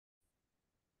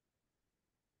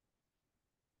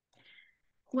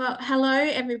Well, hello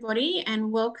everybody, and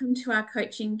welcome to our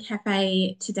coaching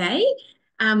cafe today.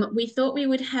 We thought we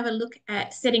would have a look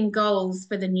at setting goals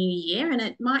for the new year, and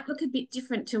it might look a bit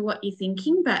different to what you're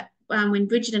thinking, but when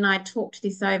Bridget and I talked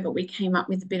this over, we came up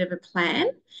with a bit of a plan.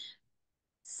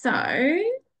 So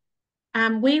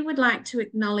we would like to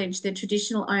acknowledge the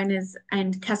traditional owners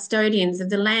and custodians of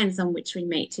the lands on which we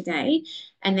meet today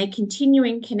and their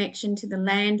continuing connection to the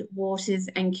land, waters,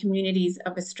 and communities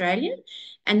of Australia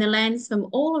and the lands from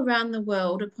all around the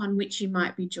world upon which you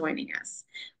might be joining us.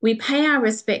 We pay our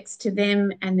respects to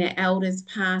them and their elders,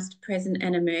 past, present,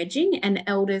 and emerging, and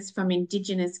elders from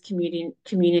Indigenous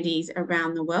communities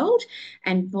around the world,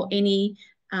 and for any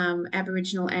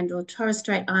Aboriginal and or Torres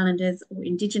Strait Islanders or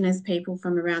Indigenous people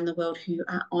from around the world who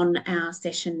are on our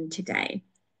session today.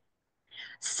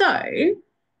 So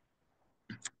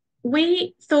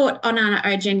we thought on our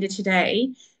agenda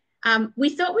today, we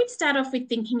thought we'd start off with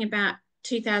thinking about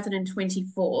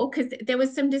 2024 because there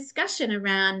was some discussion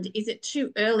around, is it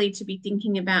too early to be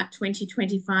thinking about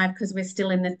 2025 because we're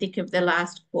still in the thick of the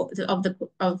last quarter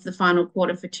of the final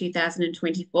quarter for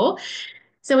 2024.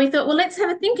 So we thought, well, let's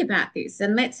have a think about this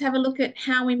and let's have a look at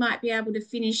how we might be able to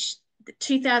finish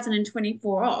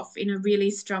 2024 off in a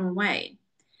really strong way.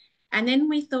 And then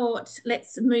we thought,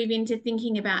 let's move into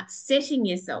thinking about setting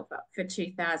yourself up for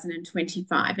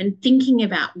 2025 and thinking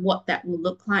about what that will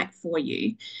look like for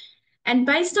you. And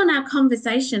based on our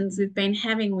conversations we've been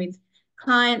having with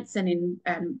clients and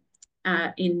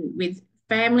with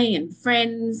family and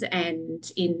friends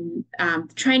and in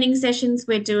training sessions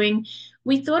we're doing,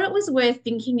 we thought it was worth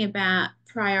thinking about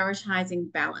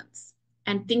prioritizing balance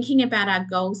and thinking about our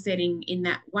goal setting in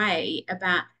that way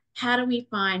about how do we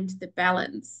find the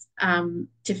balance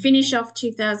to finish off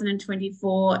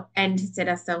 2024 and to set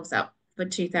ourselves up for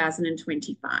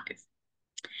 2025.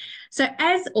 So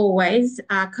as always,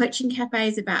 our coaching cafe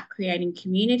is about creating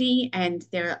community, and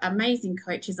there are amazing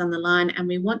coaches on the line, and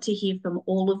we want to hear from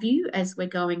all of you as we're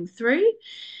going through.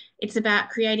 It's about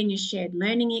creating a shared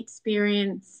learning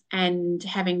experience and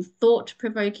having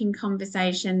thought-provoking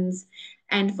conversations.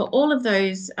 And for all of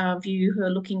those of you who are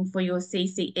looking for your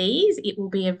CCEs, it will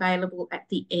be available at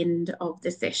the end of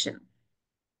the session.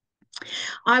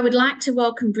 I would like to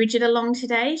welcome Bridget along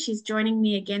today. She's joining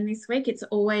me again this week. It's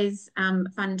always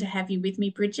fun to have you with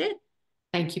me, Bridget.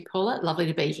 Thank you, Paula. Lovely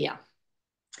to be here.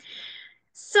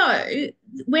 So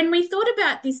when we thought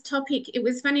about this topic, it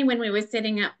was funny when we were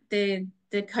setting up the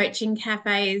coaching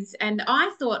cafes, and I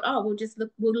thought, oh, we'll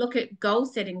look at goal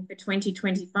setting for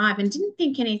 2025 and didn't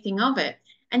think anything of it.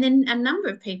 And then a number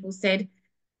of people said,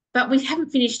 but we haven't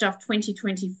finished off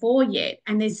 2024 yet,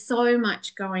 and there's so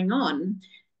much going on.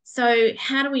 So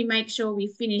how do we make sure we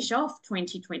finish off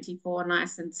 2024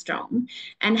 nice and strong?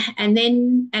 And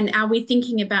are we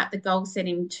thinking about the goal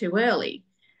setting too early?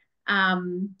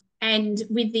 And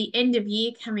with the end of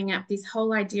year coming up, this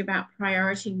whole idea about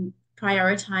prioritizing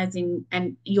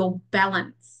and your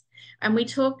balance. And we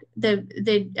talk the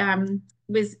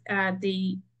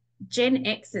Gen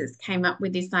Xers came up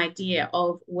with this idea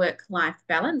of work-life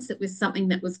balance. It was something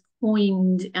that was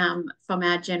coined from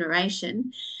our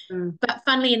generation. Mm. But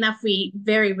funnily enough, we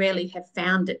very rarely have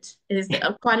found it. There's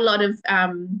quite a lot of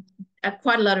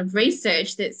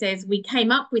research that says we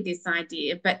came up with this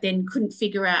idea, but then couldn't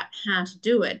figure out how to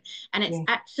do it. And it's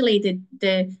actually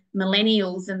the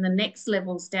millennials and the next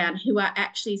levels down who are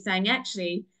actually saying,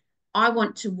 I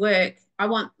want work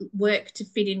to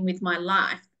fit in with my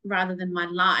life rather than my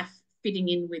life fitting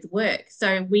in with work.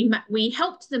 So we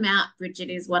helped them out,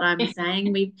 Bridget, is what I'm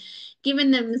saying. We've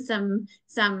given them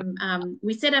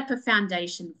we set up a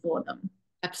foundation for them.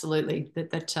 Absolutely.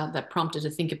 That prompted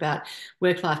to think about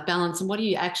work-life balance and what do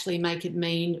you actually make it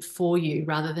mean for you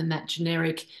rather than that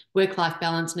generic work-life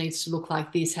balance needs to look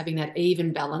like this, having that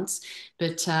even balance,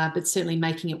 but certainly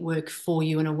making it work for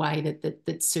you in a way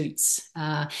that suits.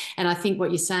 And I think what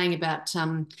you're saying about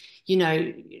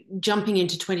jumping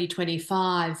into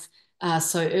 2025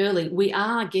 so early. We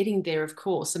are getting there, of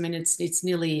course. I mean, it's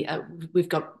nearly we've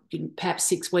got perhaps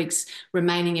 6 weeks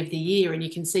remaining of the year, and you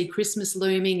can see Christmas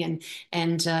looming,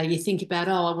 and you think about,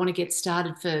 oh, I want to get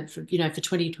started for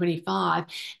 2025,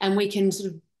 and we can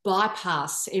sort of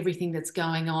bypass everything that's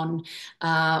going on,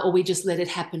 or we just let it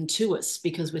happen to us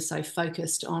because we're so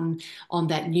focused on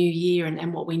that new year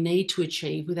and what we need to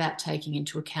achieve without taking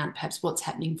into account perhaps what's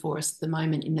happening for us at the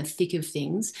moment in the thick of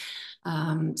things.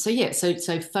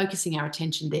 So focusing our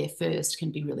attention there first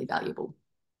can be really valuable.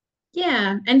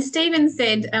 Yeah, and Stephen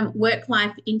said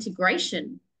work-life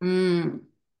integration. Mm.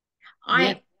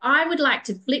 Yeah. I would like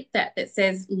to flip that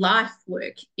says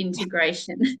life-work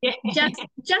integration. Yeah.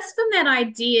 Just from that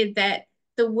idea that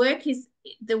the work is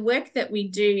the work that we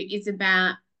do is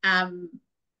about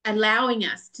allowing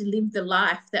us to live the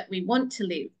life that we want to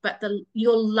live, but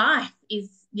your life is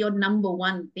your number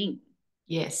one thing.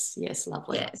 Yes, yes,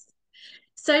 lovely. Yes.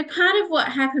 So part of what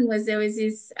happened was there was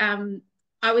this I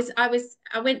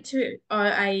went to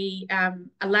a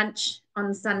lunch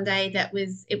on Sunday that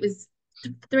was it was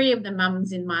three of the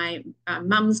mums in my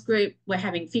mums group were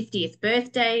having 50th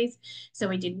birthdays. So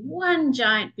we did one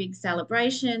giant big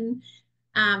celebration.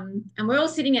 And we're all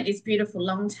sitting at this beautiful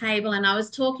long table. And I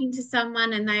was talking to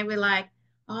someone and they were like,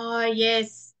 oh,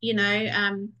 yes,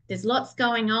 there's lots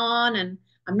going on and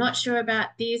I'm not sure about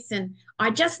this. And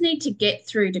I just need to get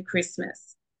through to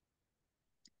Christmas.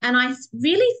 And I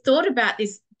really thought about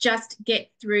this just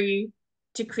get through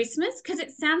to Christmas because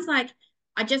it sounds like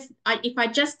if I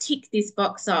just tick this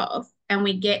box off and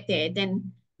we get there,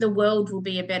 then the world will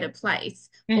be a better place,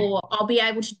 Yeah. or I'll be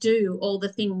able to do all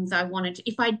the things I wanted to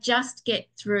if I just get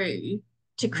through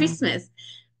to Mm. Christmas.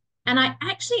 And I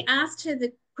actually asked her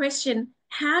the question,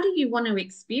 how do you want to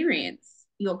experience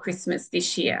your Christmas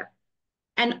this year?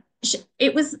 And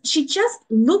she just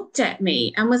looked at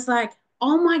me and was like,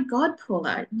 oh my God,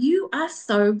 Paula, you are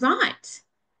so right.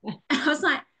 And I was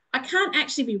like, I can't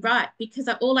actually be right because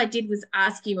all I did was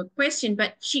ask you a question,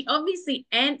 but she obviously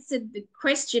answered the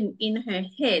question in her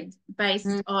head based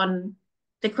Mm. on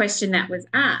the question that was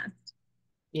asked.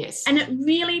 Yes. And it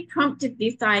really prompted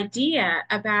this idea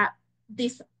about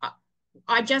this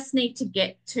I just need to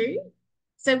get to.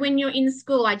 So when you're in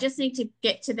school, I just need to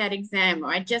get to that exam, or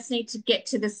I just need to get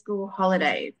to the school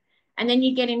holidays. And then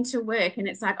you get into work and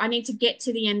it's like, I need to get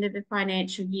to the end of the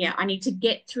financial year. I need to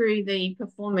get through the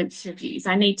performance reviews.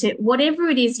 I need to, whatever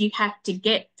it is you have to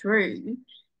get through,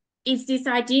 is this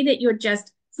idea that you're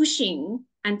just pushing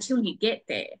until you get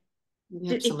there.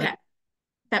 If Absolutely.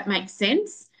 that makes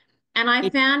sense. And I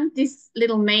found this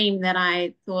little meme that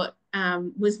I thought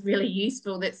was really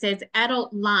useful that says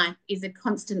adult life is a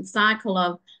constant cycle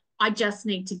of, I just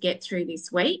need to get through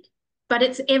this week, but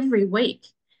it's every week.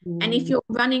 And if Mm. you're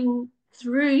running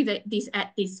through this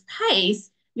at this pace,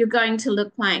 you're going to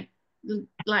look like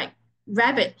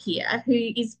rabbit here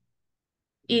who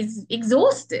is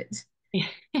exhausted. Yeah.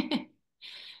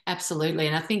 Absolutely.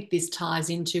 And I think this ties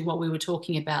into what we were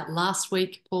talking about last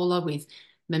week, Paula, with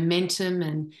momentum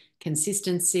and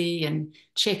consistency and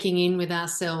checking in with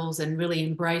ourselves and really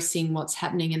embracing what's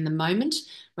happening in the moment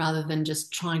rather than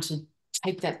just trying to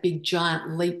take that big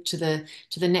giant leap to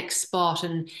the next spot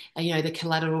and the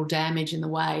collateral damage in the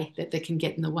way that can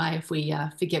get in the way if we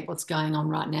forget what's going on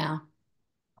right now.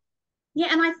 Yeah,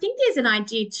 and I think there's an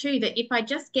idea too that if I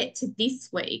just get to this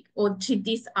week or to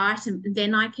this item,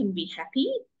 then I can be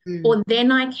happy, Mm. or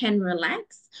then I can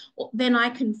relax, or then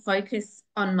I can focus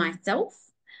on myself.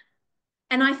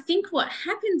 And I think what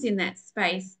happens in that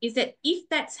space is that if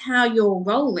that's how you're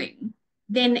rolling,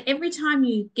 then every time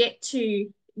you get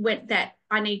to what that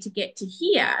I need to get to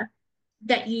here,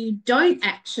 that you don't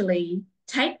actually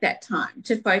take that time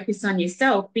to focus on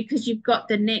yourself because you've got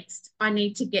the next I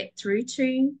need to get through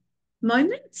to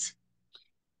moment.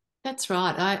 That's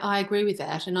right. I agree with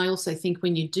that. And I also think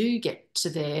when you do get to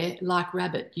there, like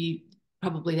rabbit,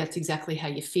 that's exactly how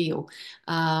you feel.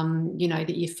 That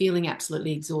you're feeling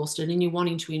absolutely exhausted and you're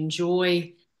wanting to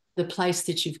enjoy the place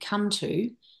that you've come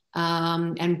to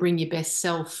and bring your best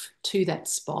self to that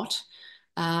spot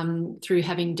through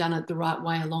having done it the right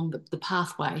way along the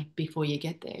pathway before you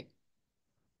get there.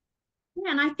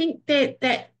 Yeah, and I think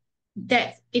that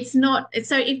it's not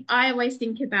so if I always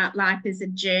think about life as a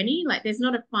journey, like there's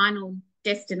not a final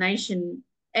destination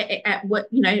at work,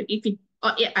 if you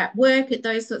at work, at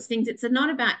those sorts of things, it's not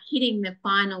about hitting the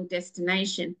final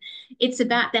destination. It's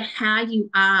about the how you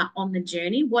are on the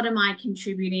journey. What am I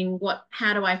contributing?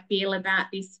 How do I feel about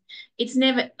this? It's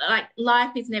never like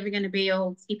life is never going to be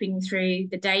all skipping through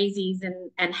the daisies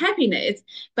and happiness,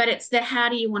 but it's the how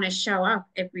do you want to show up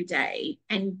every day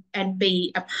and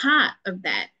be a part of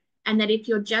that. And that if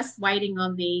you're just waiting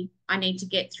on the I need to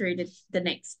get through to the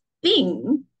next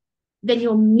thing, then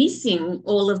you're missing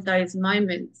all of those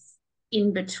moments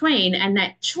in between and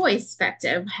that choice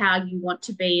factor of how you want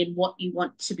to be and what you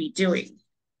want to be doing.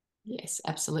 Yes,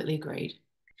 absolutely agreed.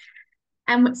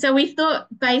 And so we thought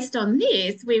based on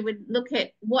this, we would look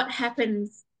at what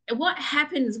happens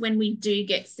when we do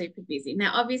get super busy.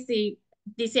 Now, obviously,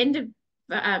 this end of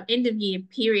year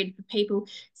period for people,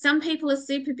 some people are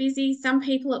super busy, some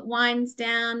people it winds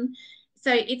down.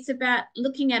 So it's about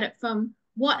looking at it from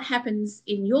what happens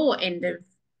in your end of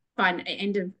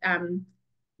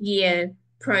year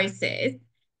process.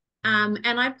 And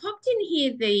I popped in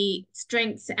here the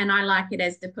strengths, and I like it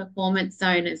as the performance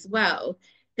zone as well,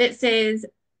 that says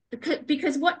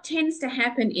because what tends to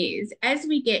happen is as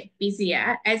we get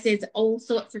busier, as there's all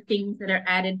sorts of things that are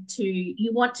added to,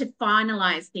 you want to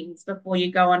finalize things before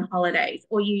you go on holidays,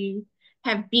 or you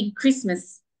have big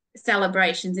Christmas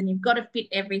celebrations and you've got to fit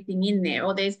everything in there.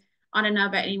 Or there's, I don't know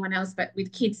about anyone else, but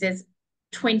with kids, there's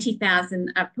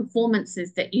 20,000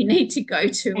 performances that you need to go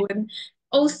to and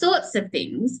all sorts of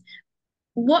things.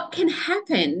 What can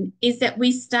happen is that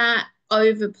we start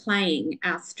overplaying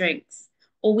our strengths,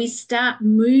 or we start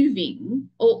moving,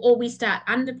 or we start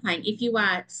underplaying. If you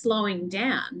are slowing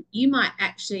down, you might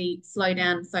actually slow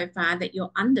down so far that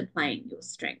you're underplaying your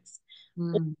strengths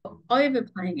Mm. or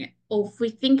overplaying it. Or if we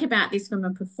think about this from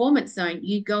a performance zone,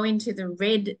 you go into the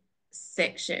red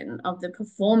section of the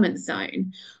performance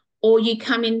zone, or you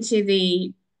come into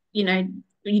the, you know,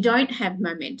 you don't have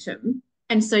momentum.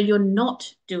 And so you're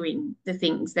not doing the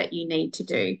things that you need to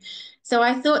do. So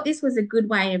I thought this was a good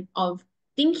way of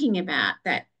thinking about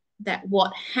that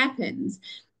what happens.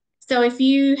 So if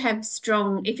your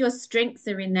strengths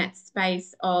are in that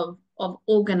space of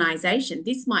organization,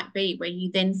 this might be where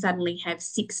you then suddenly have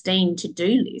 16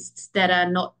 to-do lists that are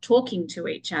not talking to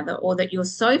each other, or that you're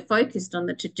so focused on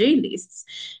the to-do lists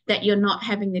that you're not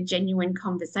having the genuine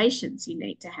conversations you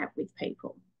need to have with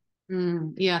people.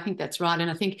 Yeah, I think that's right. And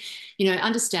I think,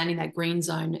 understanding that green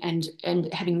zone and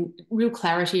having real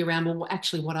clarity around, well,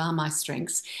 actually, what are my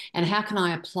strengths and how can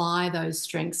I apply those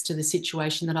strengths to the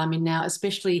situation that I'm in now,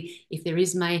 especially if there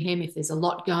is mayhem, if there's a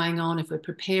lot going on, if we're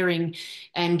preparing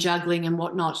and juggling and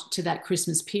whatnot to that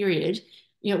Christmas period.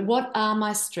 What are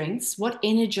my strengths? What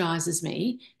energizes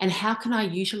me? And how can I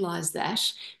utilize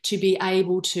that to be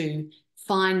able to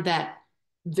find that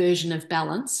version of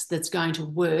balance that's going to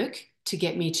work to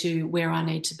get me to where I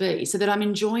need to be, so that I'm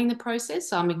enjoying the process,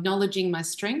 so I'm acknowledging my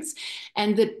strengths,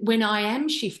 and that when I am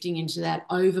shifting into that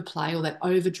overplay or that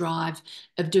overdrive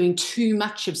of doing too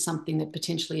much of something that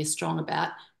potentially is strong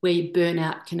about, where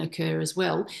burnout can occur as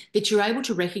well, that you're able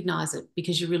to recognize it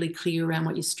because you're really clear around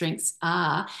what your strengths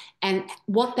are and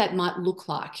what that might look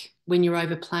like when you're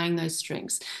overplaying those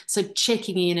strengths. So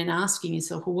checking in and asking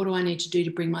yourself, well, what do I need to do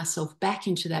to bring myself back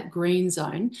into that green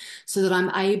zone so that I'm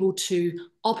able to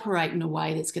operate in a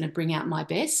way that's going to bring out my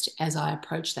best as I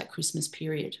approach that Christmas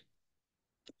period?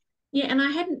 Yeah, and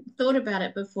I hadn't thought about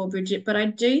it before, Bridget, but I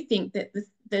do think that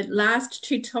the last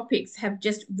two topics have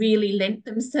just really lent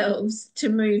themselves to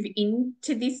move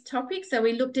into this topic. So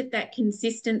we looked at that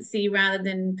consistency rather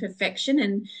than perfection,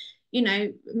 and, you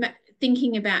know,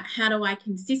 thinking about how do I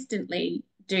consistently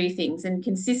do things and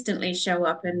consistently show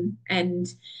up, and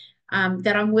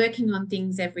that I'm working on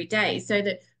things every day. So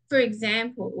that, for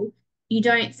example, you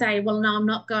don't say, well, no, I'm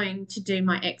not going to do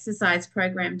my exercise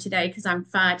program today because I'm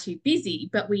far too busy.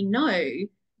 But we know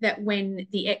that when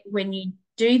you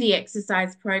do the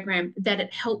exercise program, that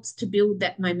it helps to build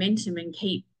that momentum and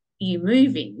keep you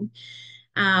moving,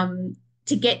 to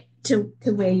get to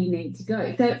where you need to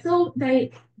go. So it's all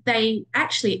they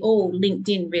actually all linked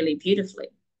in really beautifully.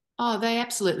 Oh, they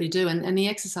absolutely do. And the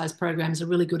exercise program is a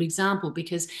really good example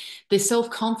because the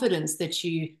self-confidence that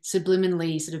you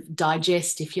subliminally sort of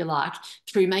digest, if you like,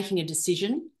 through making a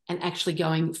decision and actually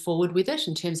going forward with it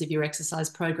in terms of your exercise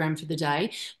program for the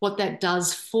day, what that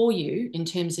does for you in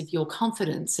terms of your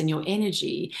confidence and your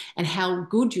energy and how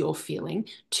good you're feeling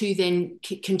to then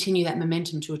continue that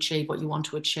momentum to achieve what you want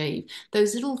to achieve.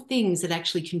 Those little things that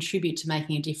actually contribute to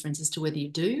making a difference as to whether you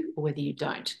do or whether you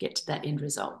don't get to that end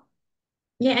result.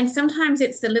 Yeah, and sometimes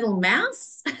it's the little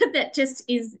mouse that just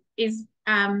is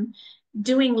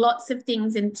doing lots of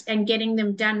things and getting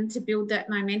them done to build that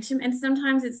momentum. And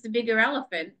sometimes it's the bigger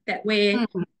elephant that we're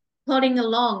plodding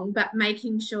along, but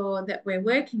making sure that we're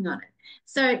working on it.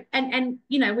 So, and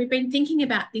you know, we've been thinking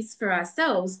about this for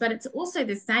ourselves, but it's also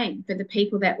the same for the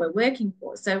people that we're working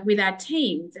for. So with our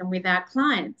teams and with our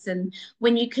clients, and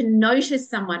when you can notice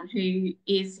someone who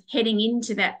is heading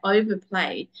into that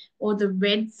overplay or the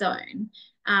red zone,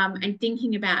 and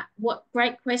thinking about what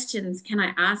great questions can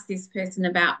I ask this person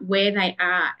about where they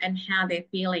are and how they're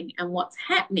feeling and what's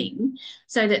happening,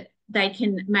 so that they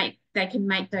can make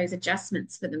those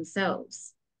adjustments for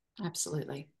themselves.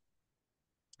 Absolutely.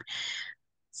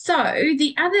 So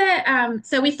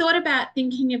we thought about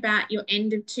thinking about your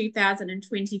end of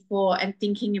 2024 and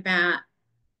thinking about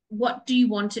what do you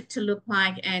want it to look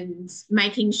like, and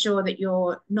making sure that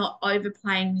you're not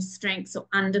overplaying your strengths or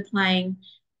underplaying,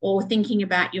 or thinking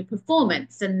about your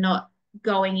performance and not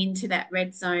going into that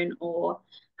red zone or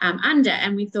under.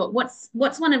 And we thought,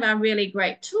 what's one of our really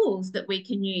great tools that we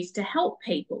can use to help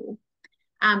people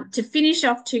to finish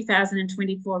off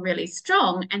 2024 really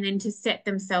strong, and then to set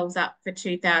themselves up for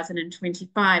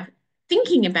 2025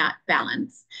 thinking about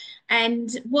balance. And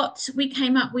what we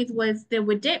came up with was the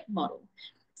WDEP model.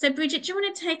 So, Bridget, do you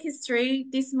want to take us through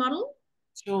this model?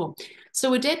 Sure.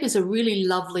 So ADEP is a really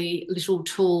lovely little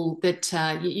tool that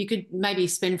you could maybe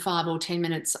spend 5 or 10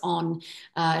 minutes on.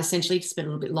 Essentially, spend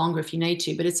a little bit longer if you need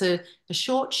to, but it's a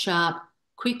short, sharp,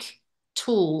 quick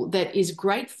tool that is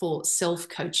great for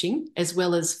self-coaching as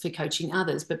well as for coaching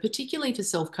others, but particularly for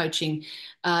self-coaching,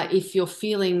 if you're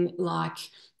feeling like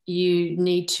you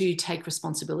need to take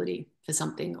responsibility for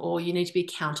something or you need to be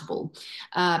accountable.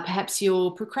 Perhaps you're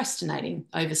procrastinating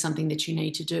over something that you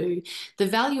need to do. The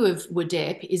value of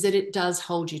WDEP is that it does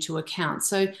hold you to account.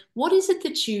 So what is it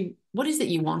that you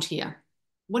want here?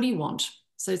 What do you want?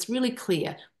 So it's really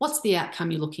clear. What's the outcome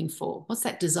you're looking for? What's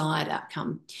that desired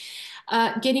outcome?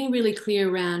 Getting really clear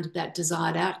around that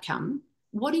desired outcome.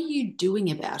 What are you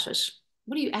doing about it?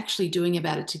 What are you actually doing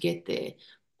about it to get there?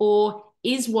 Or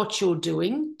is what you're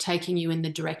doing taking you in the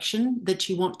direction that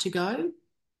you want to go?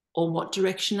 Or what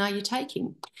direction are you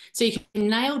taking? So you can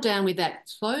nail down with that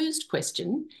closed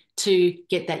question to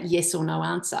get that yes or no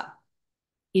answer.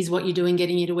 Is what you're doing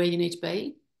getting you to where you need to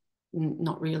be?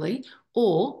 Not really.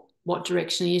 Or what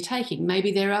direction are you taking?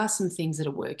 Maybe there are some things that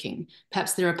are working.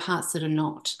 Perhaps there are parts that are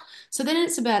not. So then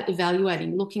it's about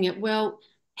evaluating, looking at, well,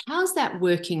 how's that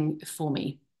working for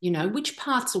me? Which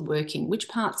parts are working, which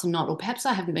parts are not? Or perhaps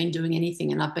I haven't been doing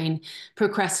anything and I've been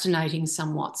procrastinating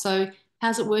somewhat. So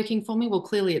how's it working for me? Well,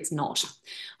 clearly it's not.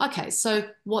 Okay, so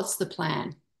what's the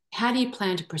plan? How do you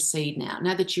plan to proceed now?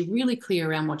 Now that you're really clear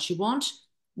around what you want,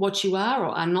 what you are or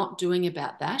are not doing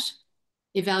about that,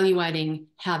 evaluating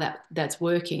how that's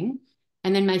working,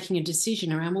 and then making a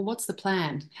decision around, well, what's the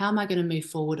plan? How am I going to move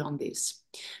forward on this?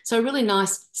 So a really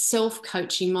nice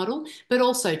self-coaching model, but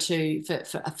also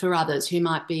for others who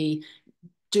might be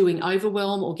doing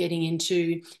overwhelm or getting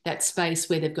into that space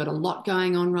where they've got a lot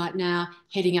going on right now,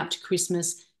 heading up to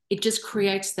Christmas. It just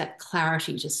creates that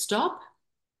clarity to stop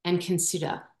and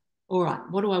consider, all right,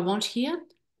 what do I want here?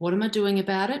 What am I doing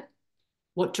about it?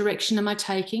 What direction am I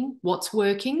taking? What's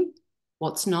working?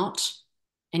 What's not?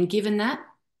 And given that,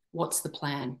 what's the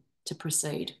plan to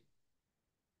proceed?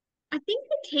 I think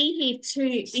the key here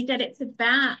too is that it's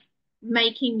about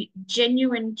making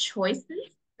genuine choices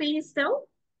for yourself.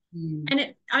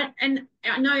 Mm. And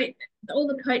I know all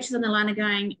the coaches on the line are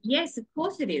going, yes, of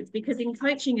course it is, because in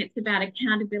coaching it's about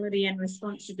accountability and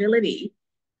responsibility.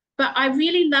 But I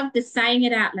really love the saying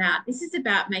it out loud. This is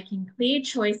about making clear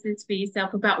choices for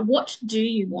yourself about what do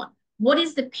you want? What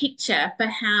is the picture for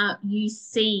how you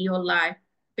see your life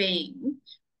being?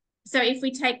 So if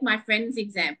we take my friend's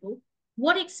example,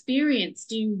 what experience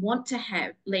do you want to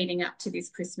have leading up to this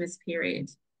Christmas period?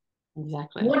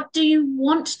 Exactly. What do you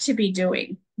want to be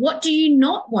doing? What do you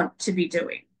not want to be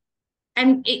doing?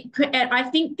 And I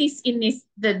think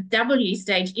the W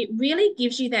stage, it really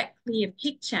gives you that clear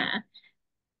picture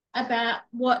about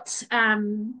what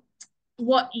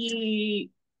you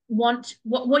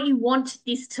what you want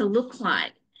this to look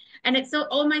like. And it's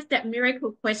almost that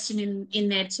miracle question in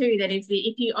there too, that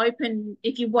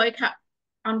if you woke up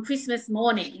on Christmas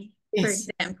morning, for Yes.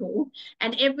 example,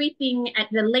 and everything at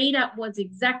the lead up was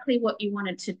exactly what you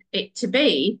wanted it to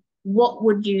be, what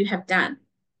would you have done?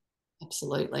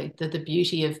 Absolutely. The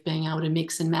beauty of being able to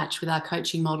mix and match with our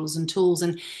coaching models and tools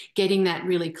and getting that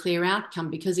really clear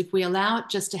outcome. Because if we allow it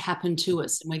just to happen to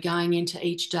us and we're going into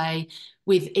each day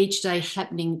with each day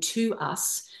happening to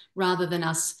us, rather than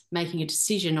us making a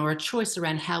decision or a choice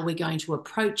around how we're going to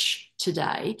approach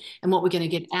today and what we're going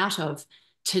to get out of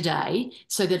today,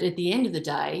 so that at the end of the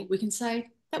day, we can say,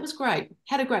 that was great,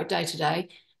 had a great day today.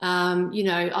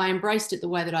 I embraced it the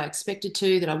way that I expected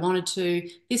to, that I wanted to.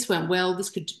 This went well.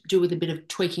 This could do with a bit of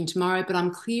tweaking tomorrow, but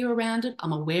I'm clear around it.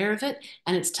 I'm aware of it,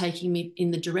 and it's taking me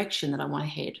in the direction that I want to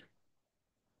head.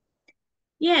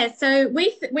 Yeah, so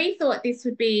we thought this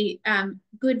would be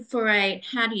good for a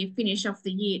how do you finish off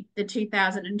the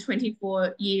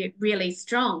 2024 year really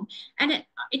strong. And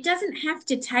it doesn't have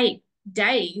to take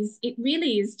days. It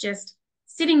really is just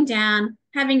sitting down,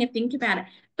 having a think about it.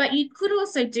 But you could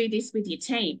also do this with your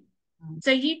team.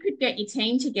 So you could get your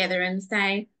team together and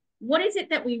say, what is it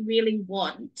that we really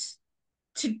want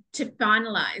to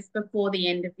finalize before the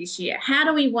end of this year? How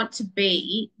do we want to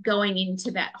be going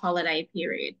into that holiday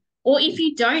period? Or if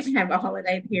you don't have a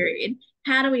holiday period,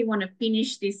 how do we want to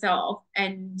finish this off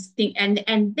and think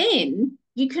and then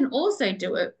you can also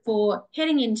do it for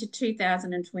heading into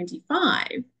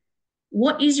 2025.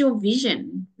 What is your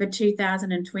vision for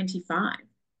 2025?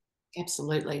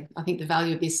 Absolutely. I think the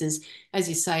value of this is, as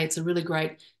you say, it's a really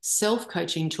great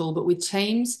self-coaching tool, but with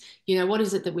teams, what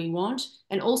is it that we want?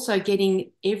 And also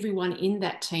getting everyone in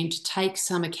that team to take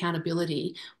some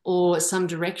accountability or some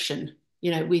direction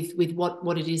with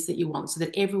what it is that you want, so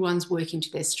that everyone's working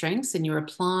to their strengths and you're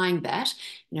applying that,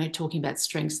 talking about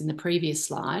strengths in the previous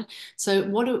slide. So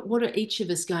what are each of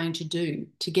us going to do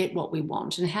to get what we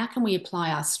want, and how can we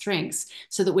apply our strengths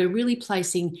so that we're really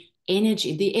placing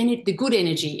energy, the good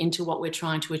energy into what we're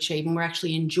trying to achieve, and we're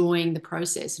actually enjoying the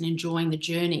process and enjoying the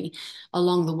journey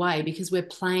along the way, because we're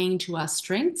playing to our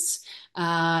strengths,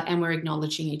 and we're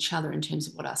acknowledging each other in terms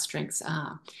of what our strengths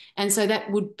are. And so that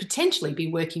would potentially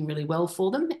be working really well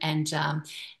for them, and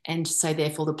so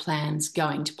therefore the plan's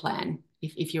going to plan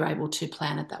if you're able to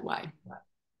plan it that way.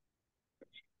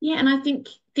 Yeah, and I think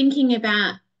thinking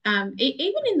about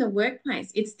even in the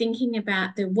workplace, it's thinking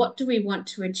about the what do we want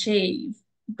to achieve,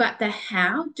 but the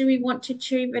how do we want to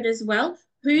achieve it as well?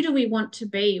 Who do we want to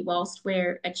be whilst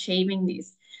we're achieving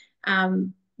this?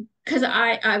 Because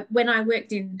when I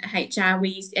worked in HR,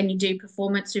 and you do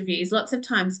performance reviews. Lots of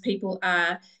times,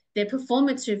 their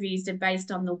performance reviews are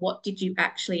based on the what did you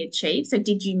actually achieve. So,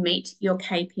 did you meet your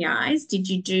KPIs? Did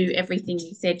you do everything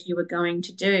you said you were going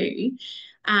to do?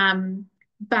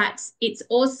 But it's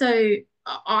also,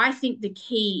 I think the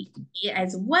key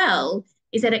as well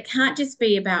is that it can't just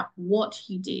be about what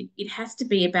you did. It has to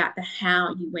be about the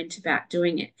how you went about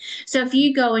doing it. So if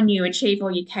you go and you achieve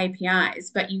all your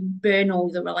KPIs, but you burn all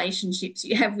the relationships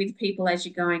you have with people as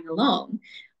you're going along,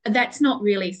 that's not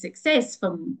really success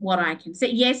from what I can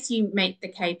see. Yes, you meet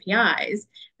the KPIs,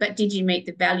 but did you meet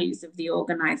the values of the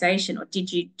organization, or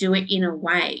did you do it in a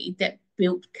way that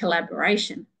built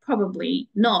collaboration? Probably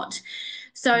not.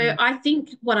 So I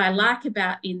think what I like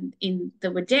about in the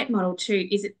Wadette model too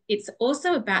is it's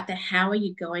also about the how are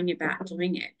you going about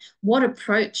doing it? What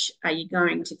approach are you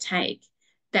going to take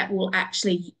that will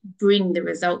actually bring the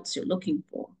results you're looking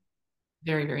for?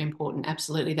 Very, very important.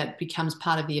 Absolutely. That becomes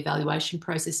part of the evaluation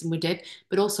process in WDEP,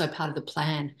 but also part of the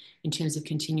plan in terms of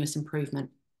continuous improvement.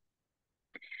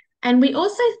 And we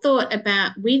also thought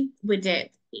about with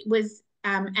Wadette, it was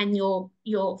and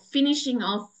you're finishing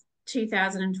off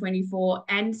 2024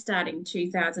 and starting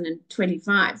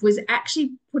 2025 was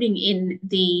actually putting in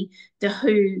the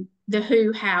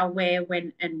who, how, where,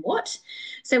 when, and what.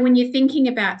 So when you're thinking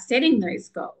about setting those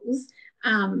goals,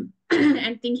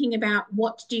 and thinking about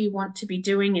what do you want to be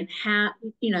doing and how,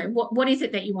 what is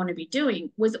it that you want to be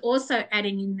doing, was also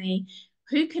adding in the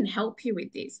who can help you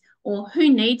with this, or who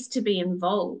needs to be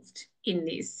involved in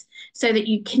this, so that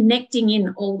you're connecting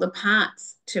in all the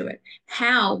parts to it.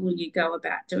 How will you go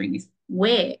about doing this?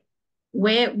 Where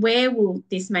will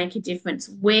this make a difference?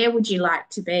 Where would you like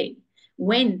to be?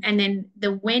 When? And then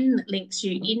the when links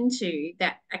you into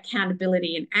that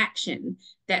accountability and action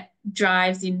that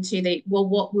drives into the, well,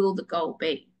 what will the goal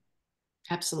be?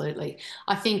 Absolutely.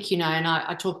 I think, and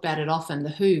I talk about it often, the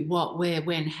who, what, where,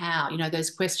 when, how, those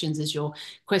questions as your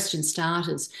question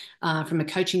starters, from a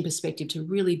coaching perspective, to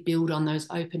really build on those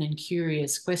open and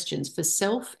curious questions for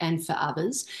self and for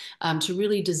others, to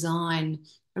really design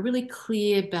a really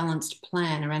clear, balanced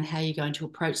plan around how you're going to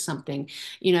approach something.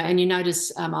 And you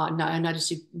notice, I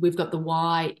noticed we've got the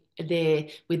why there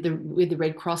with the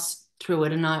red cross through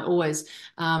it. And I always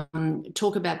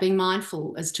talk about being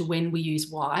mindful as to when we use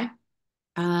why.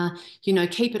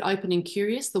 Keep it open and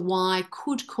curious. The why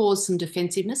could cause some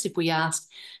defensiveness if we ask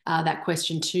that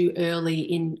question too early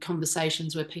in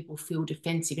conversations where people feel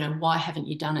defensive. Why haven't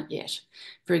you done it yet?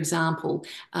 For example,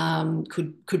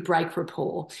 could break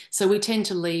rapport. So we tend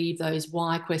to leave those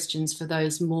why questions for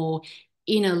those more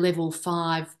inner level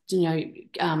 5,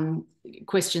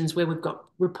 questions where we've got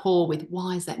rapport with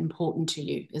why is that important to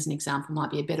you, as an example,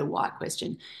 might be a better why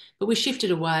question. But we shift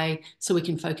it away so we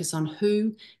can focus on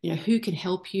who can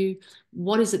help you,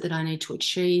 what is it that I need to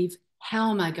achieve,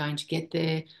 how am I going to get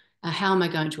there, how am I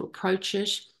going to approach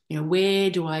it,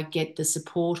 where do I get the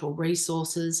support or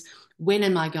resources, when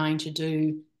am I going to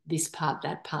do this part,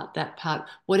 that part,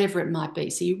 whatever it might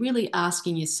be. So you're really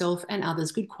asking yourself and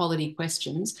others good quality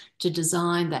questions to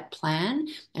design that plan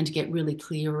and to get really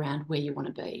clear around where you want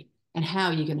to be and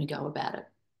how you're going to go about it.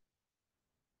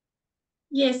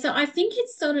 Yeah, so I think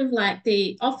it's sort of like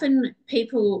often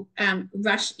people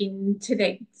rush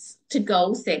to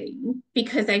goal setting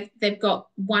because they've got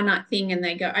one thing and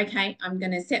they go, okay, I'm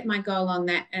going to set my goal on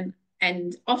that,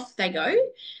 and off they go.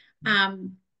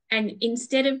 And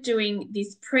instead of doing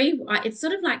this it's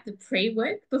sort of like the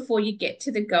pre-work before you get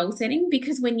to the goal setting,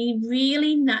 because when you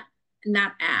really nut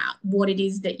out what it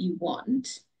is that you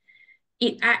want,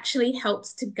 it actually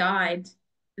helps to guide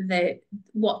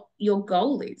what your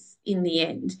goal is in the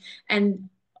end. And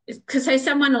because so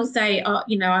someone will say, oh,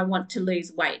 I want to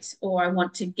lose weight, or I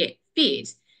want to get fit.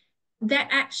 That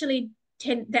actually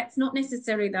that's not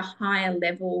necessarily the higher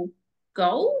level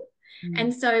goal.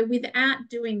 And so without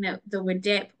doing the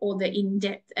WDEP or the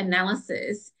in-depth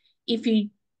analysis, if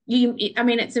I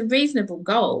mean, it's a reasonable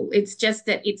goal. It's just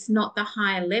that it's not the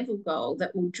higher level goal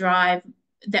that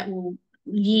will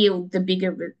yield the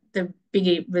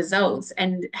bigger results,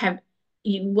 and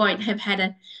you won't have had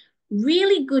a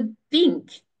really good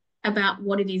think about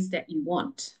what it is that you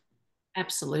want.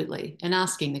 Absolutely. And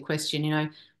asking the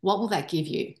question, what will that give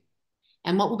you?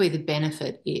 And what will be the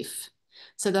benefit if?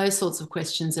 So those sorts of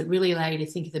questions that really allow you to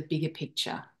think of the bigger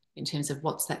picture in terms of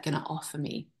what's that going to offer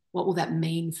me? What will that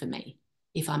mean for me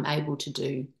if I'm able to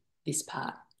do this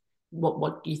part?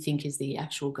 What do you think is the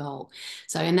actual goal?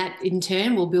 So, and that in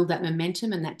turn will build that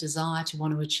momentum and that desire to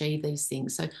want to achieve these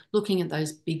things. So looking at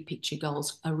those big picture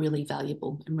goals are really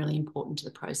valuable and really important to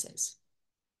the process.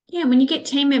 Yeah, when you get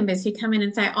team members who come in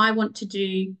and say, I want to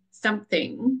do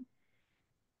something,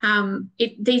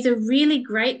 these are really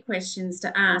great questions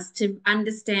to ask to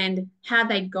understand how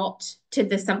they got to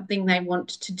the something they want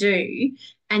to do,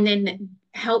 and then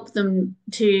help them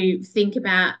to think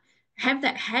about have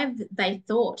they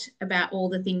thought about all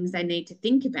the things they need to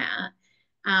think about,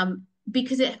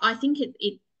 because I think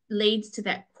it leads to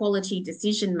that quality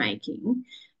decision making,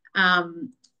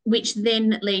 which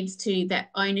then leads to that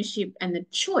ownership and the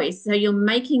choice. So you're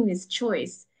making this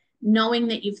choice knowing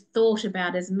that you've thought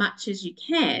about as much as you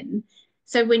can.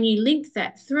 So when you link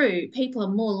that through, people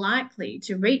are more likely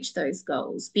to reach those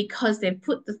goals because they've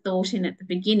put the thought in at the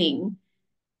beginning,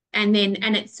 and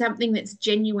it's something that's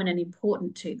genuine and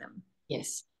important to them.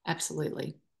 Yes,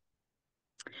 absolutely.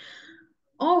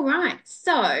 All right.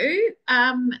 So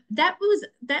that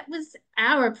was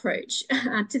our approach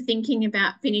to thinking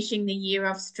about finishing the year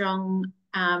off strong,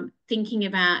 thinking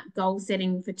about goal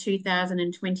setting for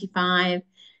 2025,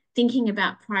 thinking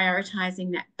about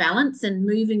prioritizing that balance and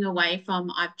moving away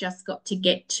from I've just got to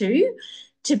get to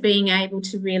being able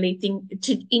to really think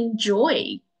to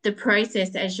enjoy the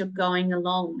process as you're going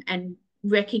along and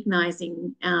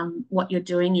recognizing what you're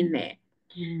doing in there.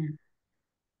 Mm.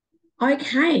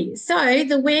 Okay, so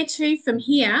the where to from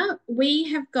here, we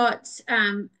have got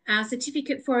our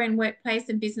certificate for in workplace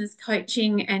and business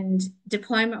coaching and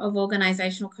diploma of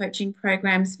organisational coaching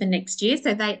programs for next year.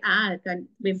 So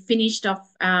we've finished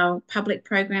off our public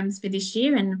programs for this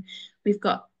year, and we've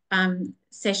got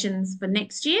sessions for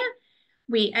next year.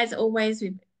 As always,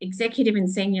 we've executive and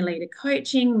senior leader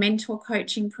coaching, mentor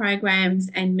coaching programs,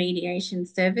 and mediation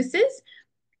services.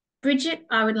 Bridget,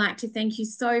 I would like to thank you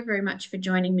so very much for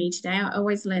joining me today. I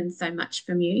always learn so much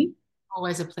from you.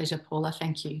 Always a pleasure, Paula.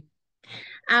 Thank you.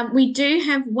 We do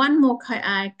have one more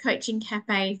coaching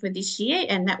cafe for this year,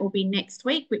 and that will be next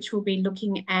week, which will be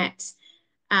looking at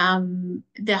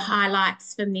the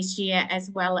highlights from this year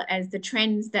as well as the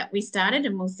trends that we started,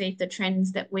 and we'll see if the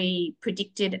trends that we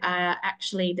predicted are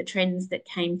actually the trends that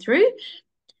came through.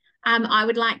 I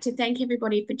would like to thank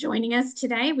everybody for joining us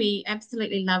today. We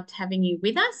absolutely loved having you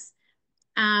with us.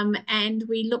 And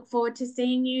we look forward to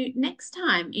seeing you next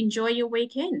time. Enjoy your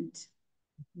weekend.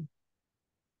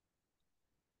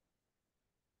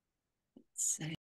 So